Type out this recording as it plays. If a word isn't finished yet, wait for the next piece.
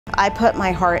I put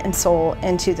my heart and soul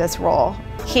into this role.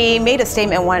 He made a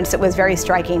statement once that was very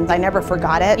striking. I never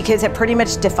forgot it because it pretty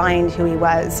much defined who he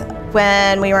was.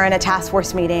 When we were in a task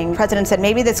force meeting, the president said,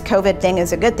 maybe this COVID thing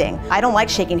is a good thing. I don't like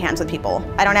shaking hands with people.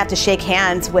 I don't have to shake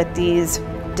hands with these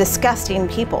disgusting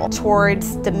people.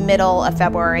 Towards the middle of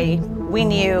February, we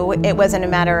knew it wasn't a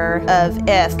matter of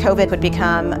if COVID would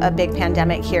become a big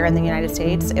pandemic here in the United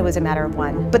States, it was a matter of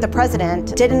when. But the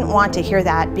president didn't want to hear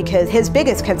that because his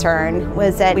biggest concern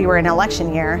was that we were in an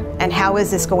election year and how is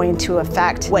this going to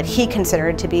affect what he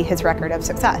considered to be his record of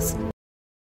success.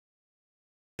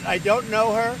 I don't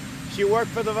know her. She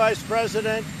worked for the vice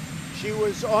president. She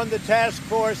was on the task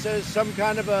force as some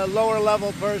kind of a lower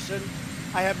level person.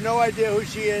 I have no idea who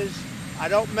she is. I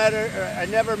don't met her, I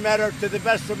never met her to the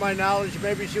best of my knowledge.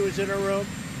 Maybe she was in her room.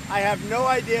 I have no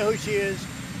idea who she is.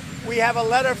 We have a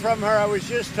letter from her, I was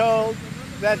just told,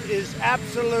 that is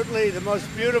absolutely the most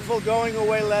beautiful going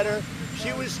away letter.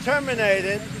 She was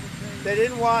terminated. They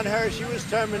didn't want her, she was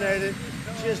terminated.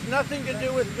 She has nothing to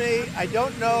do with me. I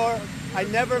don't know her. I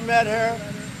never met her.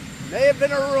 May have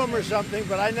been a room or something,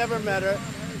 but I never met her.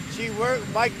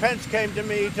 Mike Pence came to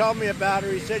me, he told me about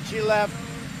her. He said she left.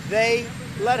 They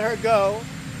let her go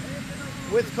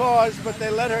with cause, but they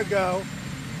let her go.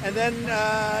 And then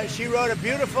she wrote a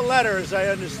beautiful letter, as I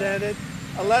understand it,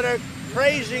 a letter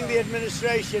praising the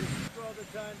administration. All the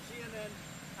time, CNN,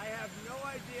 I have no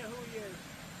idea who he is.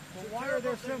 Well, why are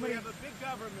there so many? We have a big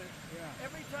government. Yeah.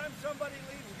 Every time somebody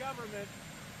leaves government,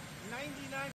 99%